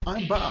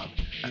I'm Bob,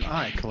 and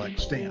I collect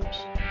stamps.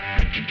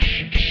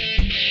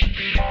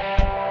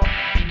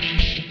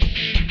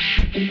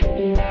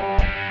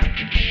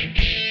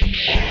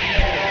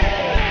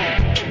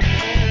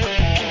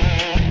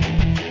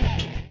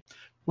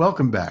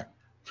 Welcome back.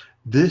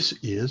 This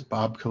is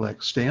Bob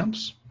Collects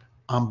Stamps.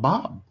 I'm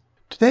Bob.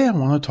 Today I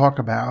want to talk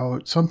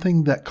about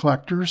something that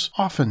collectors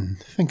often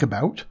think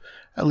about,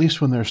 at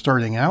least when they're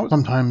starting out,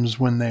 sometimes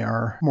when they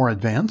are more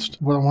advanced.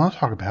 What I want to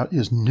talk about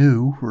is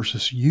new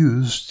versus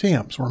used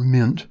stamps, or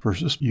mint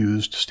versus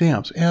used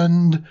stamps,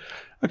 and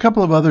a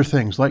couple of other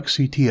things like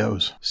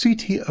CTOs.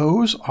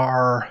 CTOs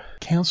are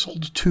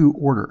canceled to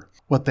order.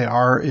 What they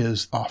are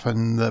is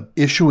often the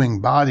issuing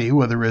body,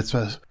 whether it's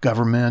a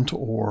government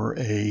or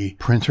a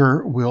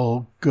printer,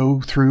 will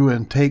go through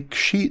and take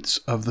sheets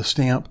of the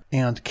stamp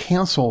and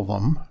cancel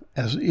them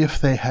as if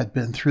they had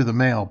been through the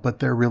mail, but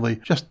they're really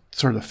just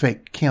sort of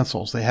fake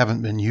cancels. They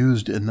haven't been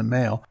used in the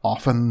mail.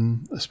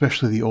 Often,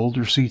 especially the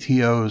older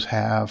CTOs,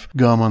 have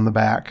gum on the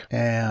back,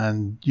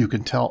 and you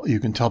can tell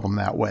them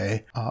that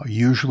way.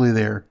 Usually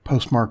they're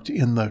postmarked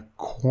in the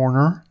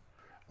corner.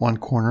 One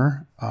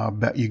corner,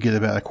 you get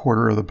about a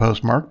quarter of the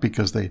postmark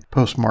because they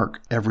postmark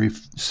every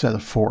set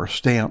of 4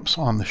 stamps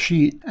on the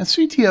sheet. And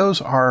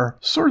CTOs are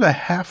sort of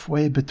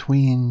halfway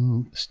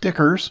between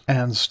stickers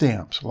and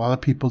stamps. A lot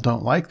of people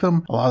don't like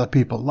them. A lot of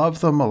people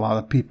love them. A lot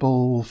of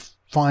people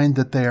find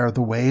that they are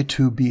the way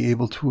to be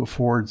able to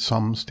afford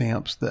some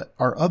stamps that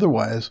are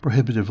otherwise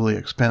prohibitively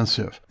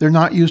expensive. They're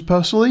not used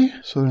postally,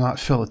 so they're not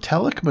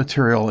philatelic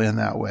material in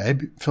that way.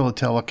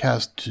 Philatelic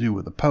has to do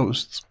with the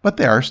posts, but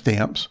they are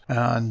stamps.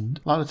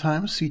 And a lot of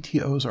times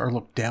CTOs are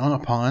looked down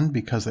upon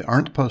because they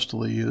aren't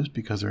postally used,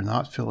 because they're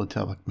not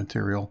philatelic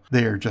material.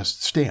 They are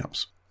just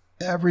stamps.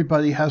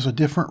 Everybody has a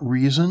different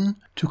reason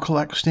to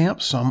collect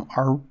stamps. Some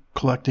are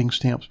collecting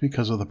stamps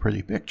because of the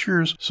pretty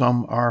pictures.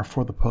 Some are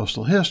for the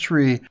postal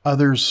history.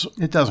 Others,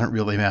 it doesn't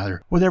really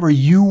matter. Whatever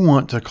you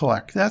want to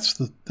collect, that's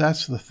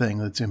the thing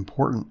that's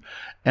important.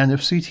 And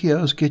if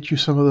CTOs get you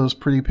some of those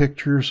pretty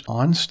pictures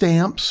on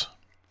stamps,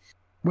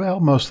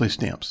 well, mostly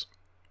stamps.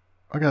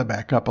 I got to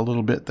back up a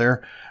little bit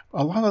there.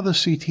 A lot of the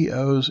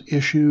CTOs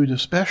issued,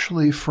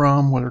 especially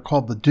from what are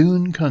called the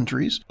Dune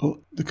countries,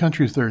 the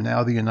countries that are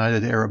now the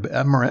United Arab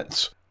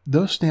Emirates,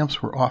 those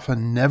stamps were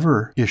often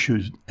never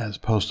issued as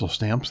postal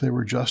stamps. They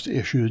were just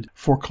issued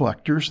for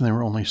collectors, and they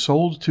were only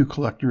sold to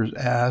collectors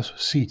as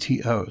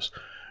CTOs,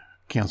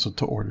 canceled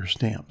to order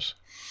stamps.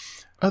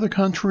 Other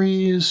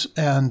countries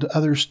and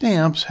other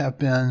stamps have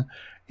been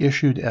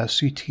issued as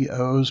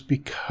CTOs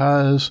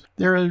because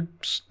they're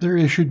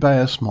issued by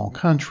a small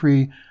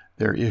country.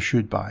 They're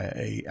issued by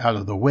a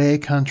out-of-the-way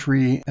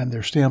country, and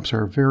their stamps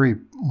are very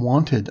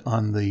wanted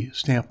on the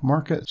stamp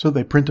market. So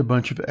they print a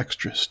bunch of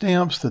extra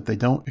stamps that they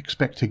don't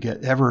expect to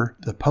get ever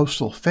the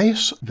postal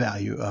face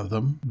value of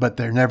them, but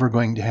they're never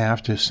going to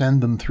have to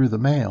send them through the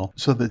mail,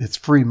 so that it's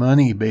free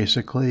money,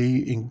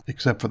 basically,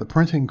 except for the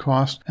printing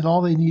cost. And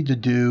all they need to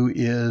do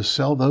is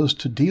sell those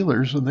to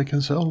dealers, and they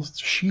can sell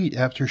sheet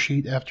after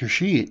sheet after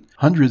sheet,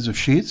 hundreds of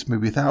sheets,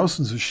 maybe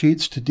thousands of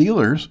sheets to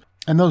dealers.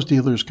 And those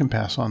dealers can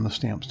pass on the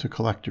stamps to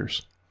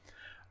collectors.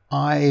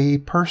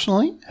 I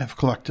personally have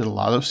collected a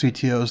lot of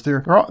CTOs.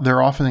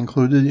 They're often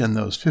included in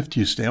those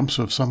 50 stamps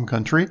of some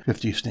country,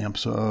 50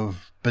 stamps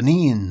of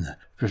Benin,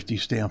 50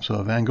 stamps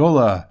of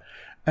Angola.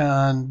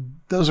 And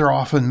those are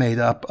often made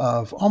up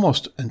of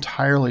almost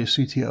entirely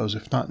CTOs,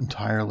 if not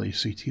entirely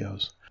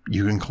CTOs.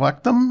 You can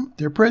collect them.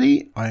 They're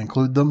pretty. I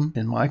include them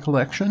in my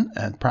collection,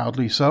 and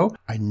proudly so.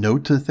 I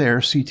note that they're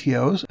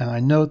CTOs, and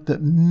I note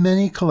that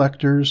many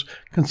collectors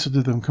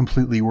consider them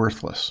completely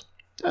worthless.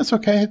 That's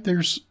okay.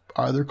 There's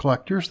other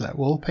collectors that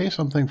will pay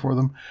something for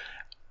them.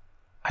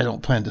 I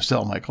don't plan to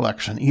sell my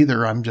collection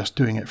either. I'm just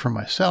doing it for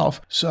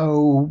myself.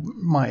 So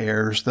my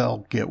heirs,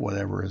 they'll get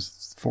whatever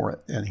is for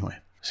it anyway.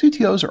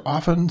 CTOs are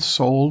often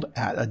sold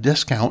at a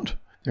discount.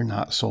 They're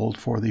not sold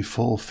for the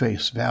full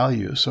face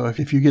value. So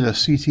if you get a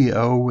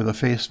CTO with a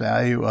face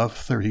value of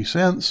 30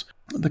 cents,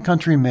 the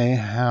country may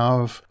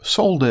have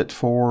sold it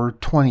for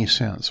 20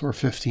 cents or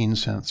 15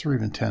 cents or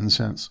even 10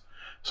 cents.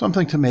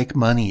 Something to make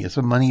money. It's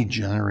a money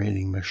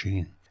generating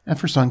machine. And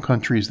for some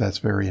countries, that's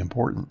very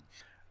important.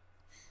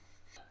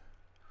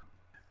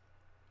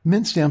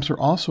 Mint stamps are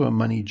also a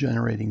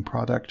money-generating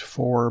product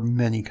for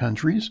many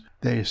countries.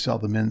 They sell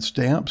the mint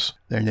stamps.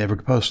 They're never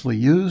postally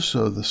used,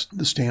 so the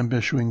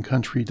stamp-issuing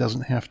country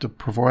doesn't have to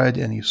provide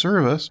any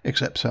service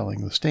except selling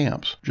the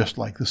stamps. Just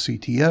like the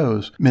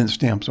CTOs, mint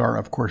stamps are,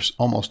 of course,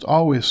 almost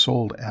always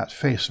sold at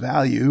face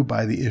value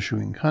by the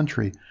issuing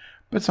country,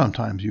 but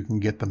sometimes you can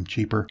get them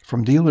cheaper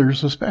from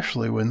dealers,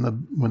 especially when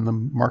the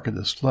market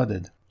is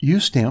flooded.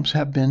 Used stamps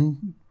have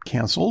been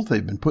canceled.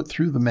 They've been put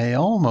through the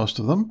mail, most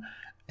of them,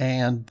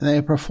 and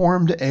they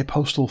performed a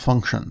postal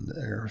function.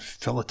 They're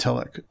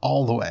philatelic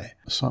all the way.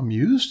 Some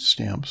used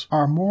stamps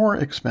are more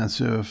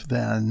expensive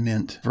than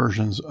mint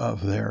versions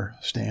of their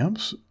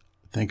stamps.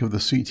 Think of the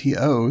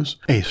CTOs.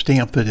 A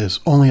stamp that is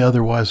only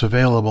otherwise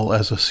available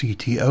as a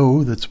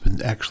CTO that's been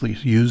actually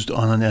used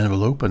on an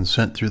envelope and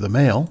sent through the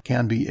mail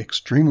can be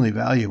extremely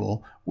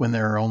valuable when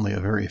there are only a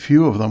very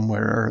few of them,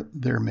 where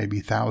there may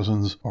be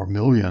thousands or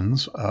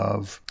millions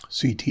of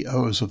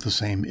CTOs of the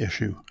same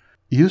issue.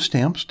 Used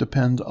stamps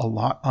depend a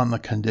lot on the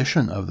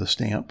condition of the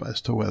stamp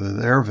as to whether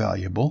they're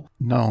valuable.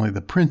 Not only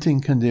the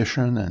printing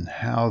condition and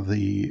how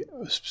the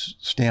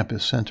stamp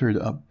is centered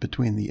up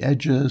between the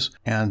edges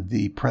and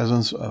the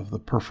presence of the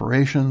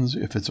perforations,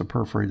 if it's a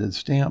perforated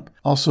stamp.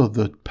 Also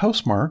the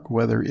postmark,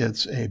 whether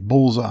it's a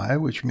bullseye,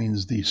 which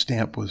means the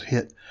stamp was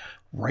hit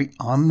right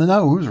on the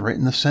nose, right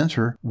in the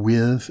center,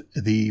 with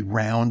the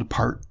round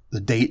part, the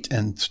date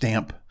and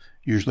stamp,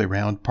 usually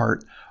round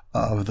part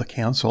of the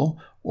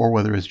cancel, or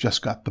whether it's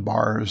just got the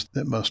bars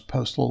that most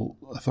postal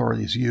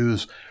authorities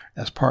use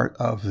as part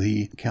of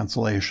the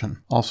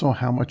cancellation. Also,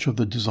 how much of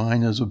the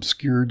design is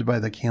obscured by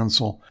the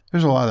cancel.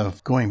 There's a lot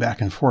of going back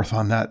and forth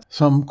on that.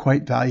 Some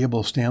quite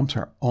valuable stamps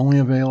are only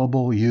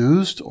available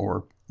used,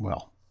 or,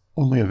 well,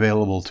 only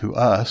available to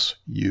us,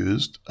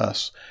 used,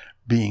 us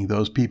being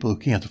those people who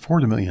can't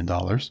afford $1 million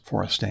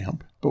for a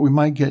stamp. But we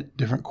might get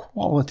different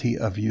quality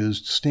of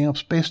used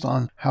stamps based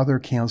on how they're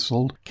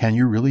canceled. Can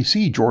you really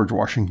see George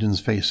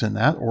Washington's face in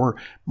that? Or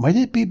might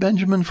it be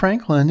Benjamin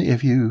Franklin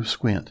if you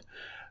squint?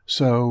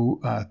 So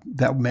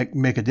that will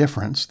make a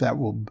difference. That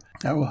will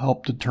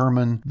help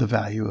determine the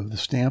value of the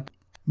stamp.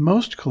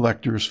 Most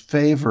collectors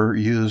favor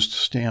used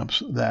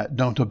stamps that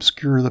don't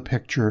obscure the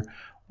picture,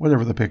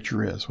 whatever the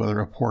picture is, whether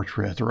a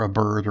portrait or a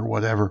bird or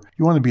whatever.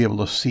 You want to be able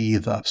to see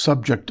the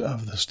subject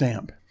of the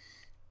stamp.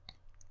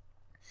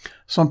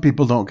 Some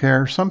people don't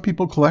care. Some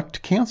people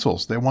collect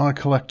cancels. They want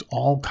to collect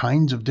all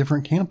kinds of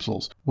different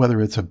cancels,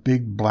 whether it's a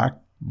big black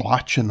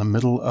blotch in the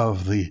middle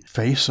of the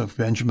face of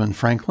Benjamin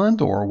Franklin,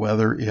 or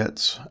whether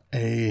it's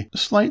a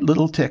slight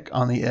little tick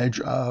on the edge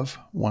of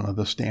one of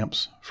the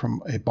stamps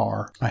from a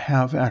bar. I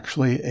have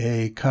actually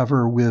a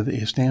cover with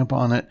a stamp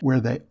on it where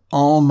they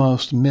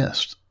almost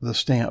missed the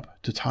stamp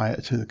to tie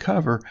it to the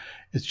cover.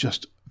 It's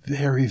just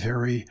very,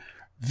 very,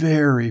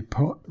 very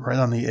right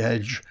on the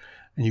edge.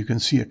 And you can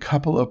see a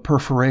couple of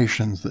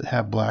perforations that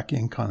have black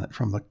ink on it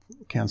from the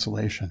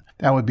cancellation.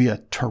 That would be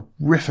a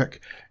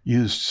terrific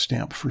used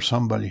stamp for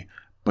somebody,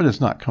 but it's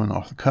not coming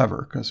off the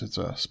cover because it's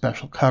a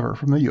special cover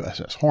from the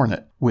USS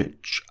Hornet,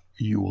 which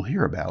you will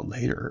hear about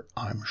later,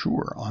 I'm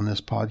sure, on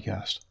this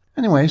podcast.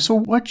 Anyway, so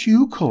what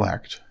you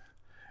collect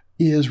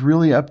is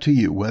really up to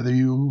you, whether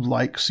you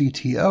like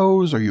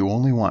CTOs or you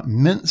only want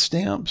mint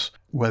stamps,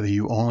 whether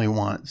you only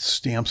want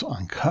stamps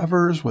on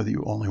covers, whether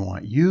you only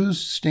want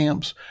used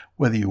stamps,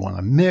 whether you want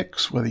to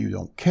mix, whether you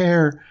don't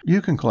care.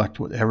 You can collect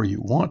whatever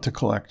you want to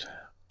collect.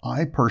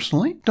 I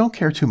personally don't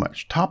care too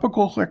much.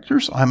 Topical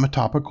collectors, I'm a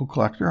topical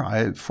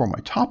collector. For my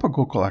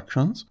topical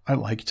collections, I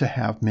like to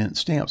have mint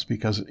stamps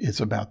because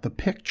it's about the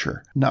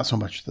picture. Not so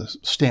much the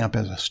stamp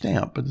as a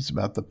stamp, but it's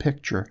about the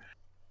picture.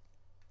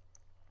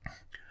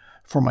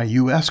 For my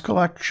U.S.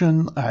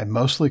 collection, I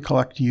mostly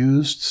collect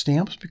used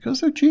stamps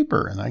because they're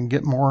cheaper and I can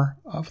get more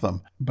of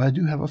them. But I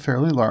do have a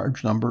fairly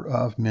large number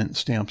of mint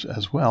stamps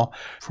as well.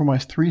 For my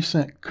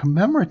 3-cent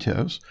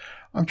commemoratives,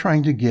 I'm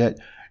trying to get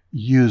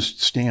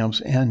used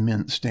stamps and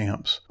mint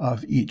stamps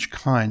of each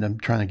kind. I'm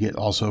trying to get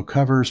also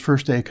covers,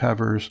 first day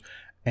covers,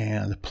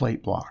 and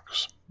plate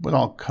blocks. But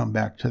I'll come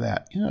back to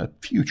that in a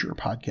future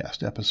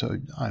podcast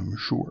episode, I'm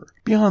sure.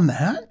 Beyond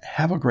that,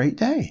 have a great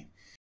day.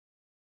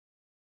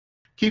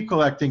 Keep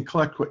collecting,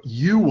 collect what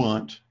you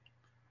want.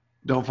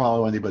 Don't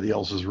follow anybody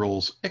else's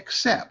rules,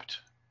 except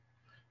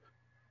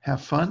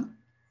have fun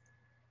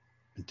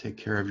and take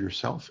care of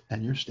yourself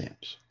and your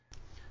stamps.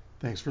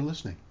 Thanks for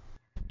listening.